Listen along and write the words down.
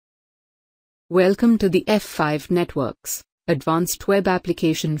Welcome to the F5 Networks Advanced Web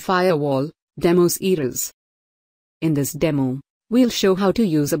Application Firewall Demo Series. In this demo, we'll show how to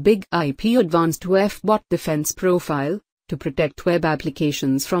use a BIG-IP Advanced WAF bot defense profile to protect web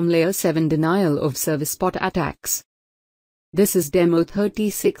applications from Layer 7 denial of service bot attacks. This is demo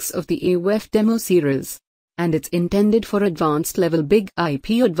 36 of the AWAF demo series, and it's intended for advanced level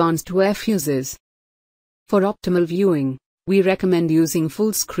BIG-IP Advanced WAF users. For optimal viewing, we recommend using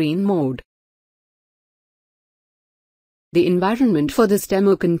full screen mode. The environment for this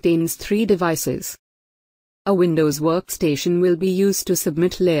demo contains 3 devices. A Windows workstation will be used to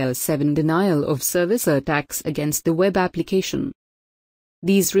submit Layer 7 denial of service attacks against the web application.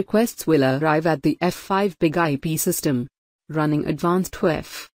 These requests will arrive at the F5 BIG-IP system, running Advanced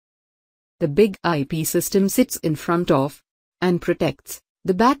WAF. The BIG-IP system sits in front of, and protects,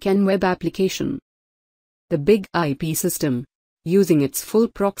 the back-end web application. The BIG-IP system, using its full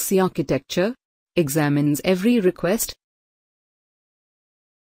proxy architecture, examines every request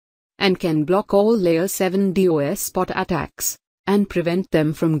and can block all Layer 7 DOS bot attacks, and prevent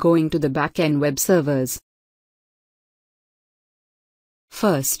them from going to the back-end web servers.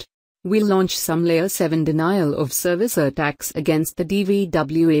 First, we'll launch some Layer 7 denial of service attacks against the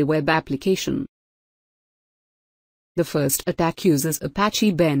Dvwa web application. The first attack uses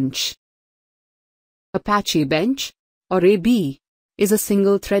Apache Bench. Apache Bench, or AB, is a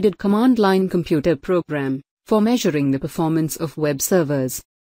single-threaded command-line computer program for measuring the performance of web servers.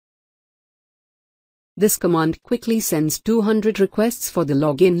 This command quickly sends 200 requests for the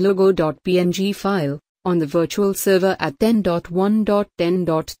login logo.png file on the virtual server at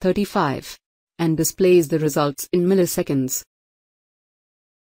 10.1.10.35 and displays the results in milliseconds.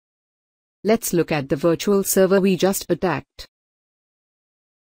 Let's look at the virtual server we just attacked.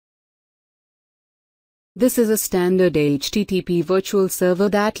 This is a standard HTTP virtual server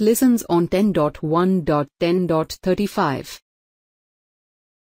that listens on 10.1.10.35.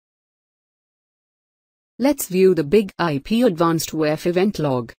 Let's view the BIG-IP Advanced WAF event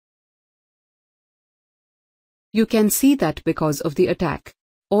log. You can see that because of the attack,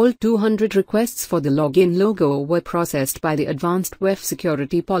 all 200 requests for the login logo were processed by the Advanced WAF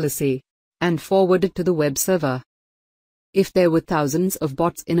security policy and forwarded to the web server. If there were thousands of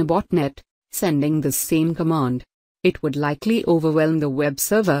bots in a botnet sending this same command, it would likely overwhelm the web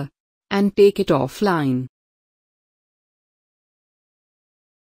server and take it offline.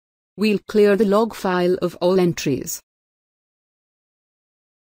 We'll clear the log file of all entries.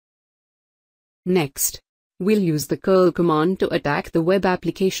 Next, we'll use the curl command to attack the web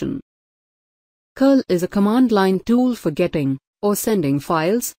application. Curl is a command line tool for getting or sending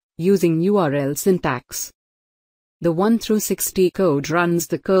files using URL syntax. The 1 through 60 code runs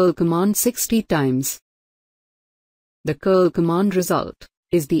the curl command 60 times. The curl command result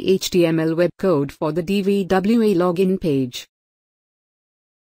is the HTML web code for the Dvwa login page.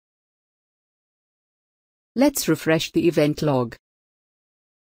 Let's refresh the event log.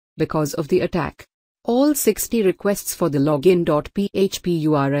 Because of the attack, all 60 requests for the login.php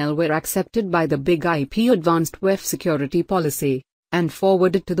URL were accepted by the BIG-IP Advanced WAF security policy and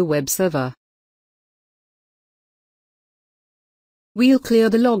forwarded to the web server. We'll clear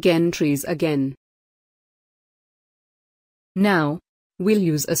the log entries again. Now, we'll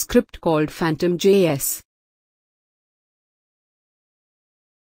use a script called Phantomjs.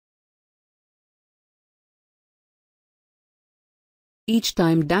 Each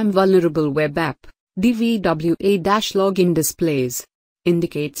time vulnerable web app, Dvwa-login displays,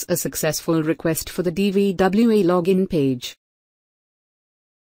 indicates a successful request for the Dvwa login page.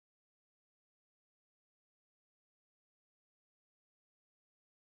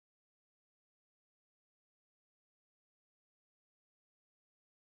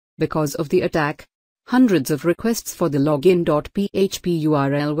 Because of the attack, hundreds of requests for the login.php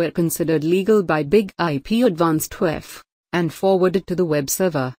URL were considered legal by BIG-IP Advanced WAF and forwarded to the web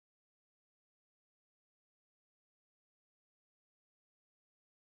server.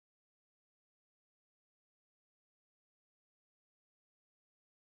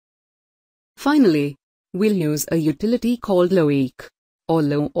 Finally, we'll use a utility called LOWEAK, or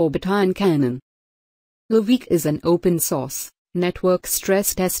Low Orbit Iron Cannon. LOWEAK is an open-source, network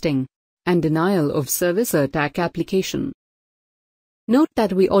stress testing, and denial of service attack application. Note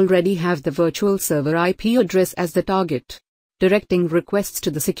that we already have the virtual server IP address as the target, directing requests to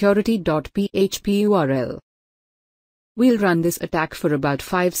the security.php URL. We'll run this attack for about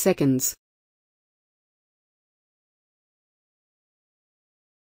 5 seconds.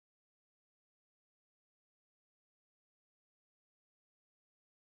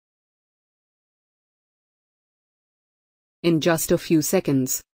 In just a few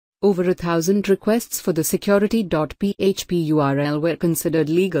seconds, Over 1,000 requests for the security.php URL were considered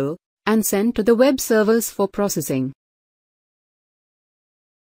legal and sent to the web servers for processing.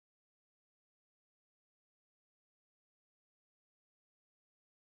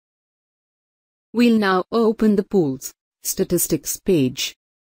 We'll now open the pools statistics page.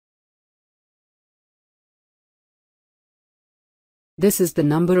 This is the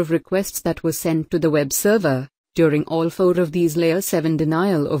number of requests that were sent to the web server during all 4 of these Layer 7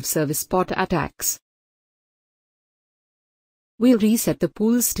 denial of service spot attacks. We'll reset the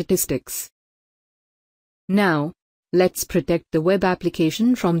pool's statistics. Now, let's protect the web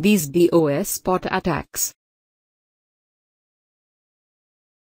application from these DOS spot attacks.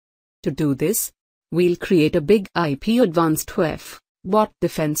 To do this, we'll create a BIG-IP Advanced WAF bot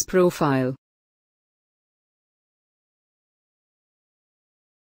defense profile.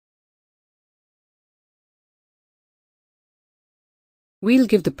 We'll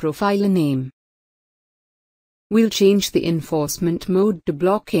give the profile a name. We'll change the enforcement mode to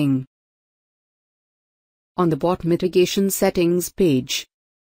blocking. On the bot mitigation settings page,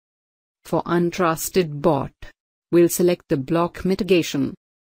 for untrusted bot, we'll select the block mitigation.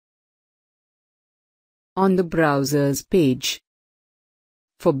 On the browsers page,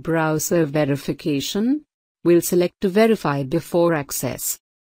 for browser verification, we'll select to verify before access.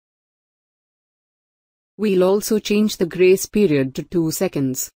 We'll also change the grace period to 2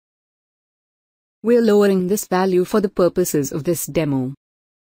 seconds. We're lowering this value for the purposes of this demo.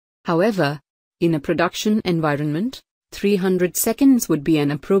 However, in a production environment, 300 seconds would be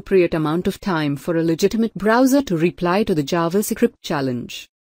an appropriate amount of time for a legitimate browser to reply to the JavaScript challenge.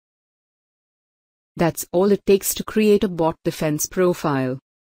 That's all it takes to create a bot defense profile.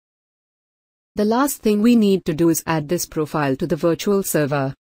 The last thing we need to do is add this profile to the virtual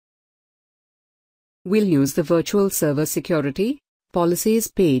server. We'll use the virtual server security policies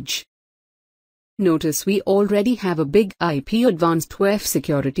page. Notice we already have a BIG-IP Advanced WAF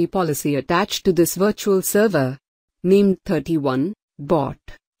security policy attached to this virtual server, named 31 bot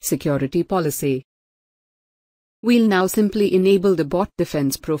security policy. We'll now simply enable the bot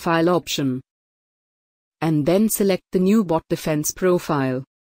defense profile option, and then select the new bot defense profile.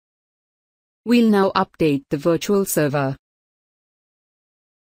 We'll now update the virtual server.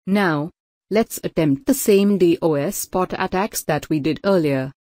 Now, let's attempt the same DOS spot attacks that we did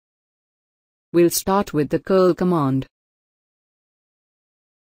earlier. We'll start with the curl command.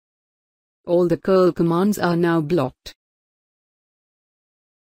 All the curl commands are now blocked.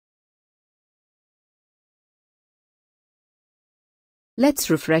 Let's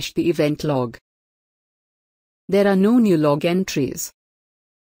refresh the event log. There are no new log entries.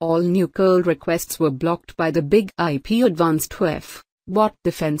 All new curl requests were blocked by the BIG-IP Advanced WAF bot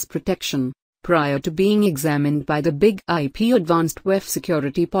defense protection prior to being examined by the BIG-IP Advanced WAF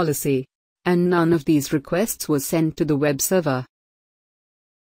security policy, and none of these requests was sent to the web server.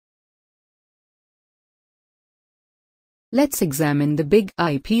 Let's examine the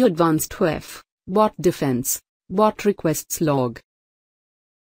BIG-IP Advanced WAF bot defense bot requests log.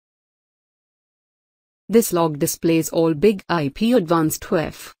 This log displays all BIG-IP Advanced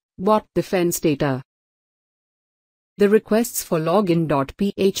WAF bot defense data. The requests for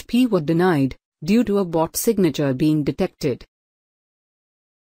login.php were denied due to a bot signature being detected.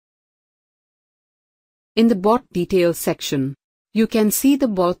 In the bot details section, you can see the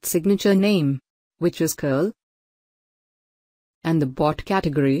bot signature name, which is curl, and the bot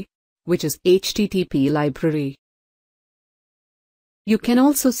category, which is HTTP library. You can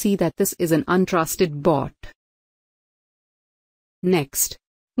also see that this is an untrusted bot. Next,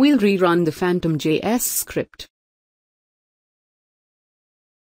 we'll rerun the Phantomjs script.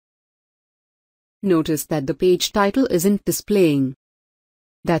 Notice that the page title isn't displaying.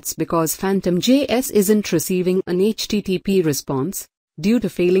 That's because Phantomjs isn't receiving an HTTP response due to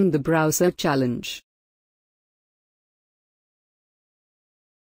failing the browser challenge.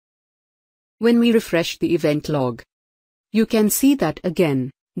 When we refresh the event log, you can see that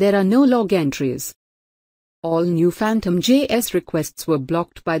again, there are no log entries. All new Phantomjs requests were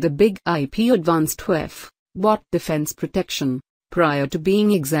blocked by the BIG-IP Advanced WAF bot defense protection prior to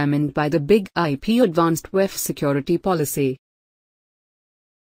being examined by the BIG-IP Advanced WAF security policy.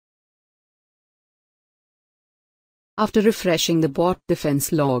 After refreshing the bot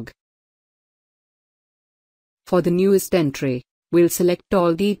defense log, for the newest entry, we'll select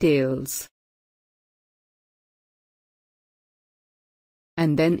all details.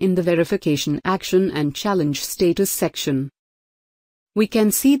 And then in the verification action and challenge status section, we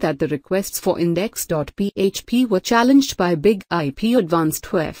can see that the requests for index.php were challenged by BIG-IP Advanced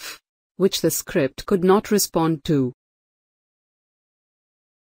WAF, which the script could not respond to.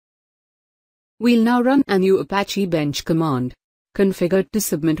 We'll now run a new Apache Bench command, configured to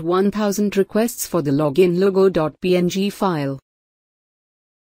submit 1000 requests for the login logo.png file.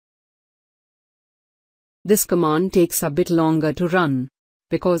 This command takes a bit longer to run,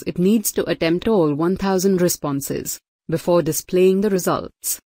 because it needs to attempt all 1000 responses before displaying the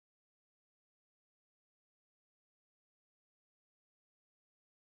results.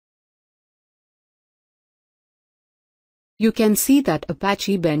 You can see that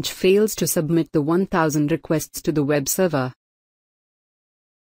Apache Bench fails to submit the 1000 requests to the web server.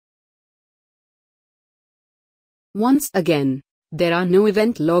 Once again, there are no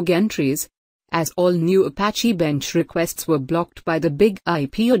event log entries, as all new Apache Bench requests were blocked by the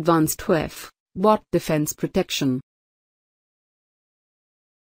BIG-IP Advanced WAF bot defense protection.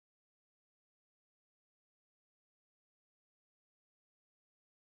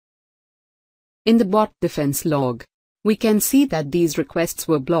 In the bot defense log, we can see that these requests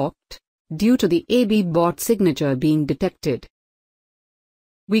were blocked due to the AB bot signature being detected.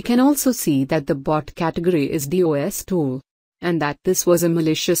 We can also see that the bot category is DOS tool, and that this was a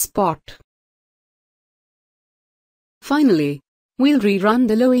malicious bot. Finally, we'll rerun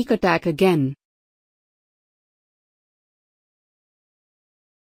the low-leak attack again.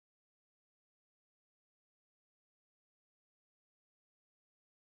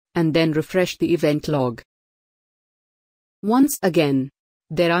 And then refresh the event log. Once again,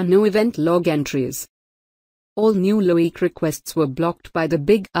 there are no event log entries. All new low-leak requests were blocked by the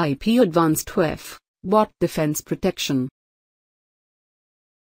BIG-IP Advanced WAF bot defense protection.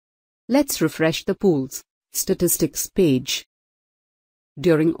 Let's refresh the pools statistics page.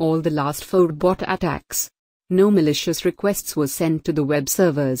 During all the last 4 bot attacks, no malicious requests were sent to the web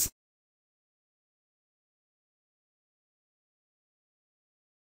servers.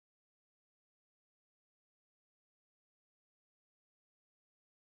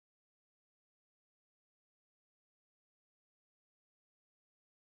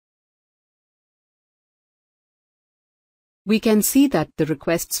 We can see that the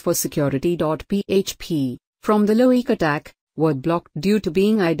requests for security.php from the low-leak attack were blocked due to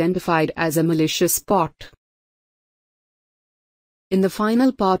being identified as a malicious bot. In the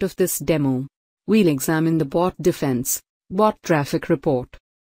final part of this demo, we'll examine the bot defense bot traffic report.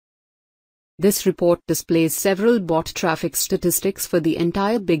 This report displays several bot traffic statistics for the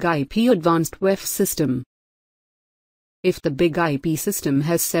entire BIG-IP Advanced WAF system. If the BIG-IP system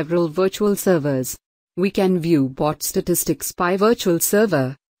has several virtual servers, we can view bot statistics by virtual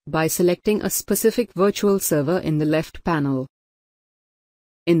server by selecting a specific virtual server in the left panel.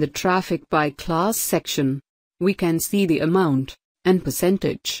 In the Traffic by Class section, we can see the amount and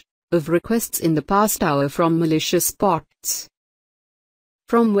percentage of requests in the past hour from malicious bots,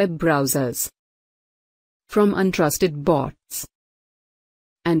 from web browsers, from untrusted bots,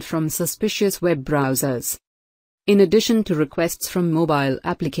 and from suspicious web browsers, in addition to requests from mobile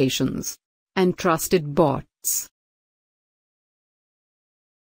applications and trusted bots.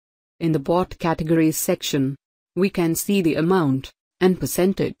 In the bot categories section, we can see the amount and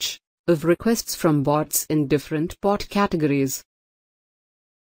percentage of requests from bots in different bot categories.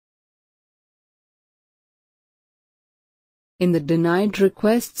 In the denied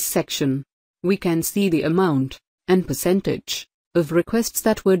requests section, we can see the amount and percentage of requests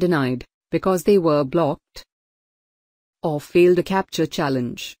that were denied because they were blocked, or failed a capture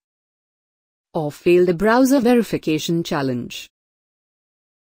challenge, or failed a browser verification challenge.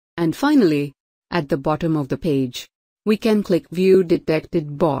 And finally, at the bottom of the page, we can click View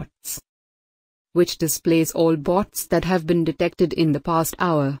Detected Bots, which displays all bots that have been detected in the past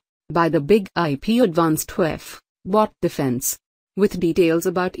hour by the BIG-IP Advanced WAF bot defense, with details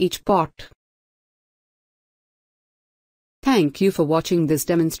about each bot. Thank you for watching this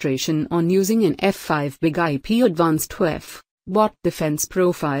demonstration on using an F5 BIG-IP Advanced WAF bot defense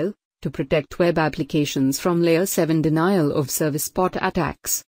profile to protect web applications from Layer 7 denial of service bot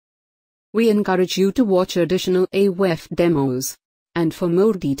attacks. We encourage you to watch additional AWAF demos, and for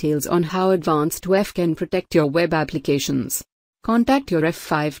more details on how Advanced WAF can protect your web applications, contact your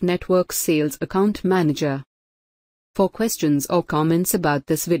F5 Network Sales Account Manager. For questions or comments about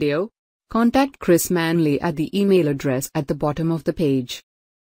this video, contact Chris Manley at the email address at the bottom of the page.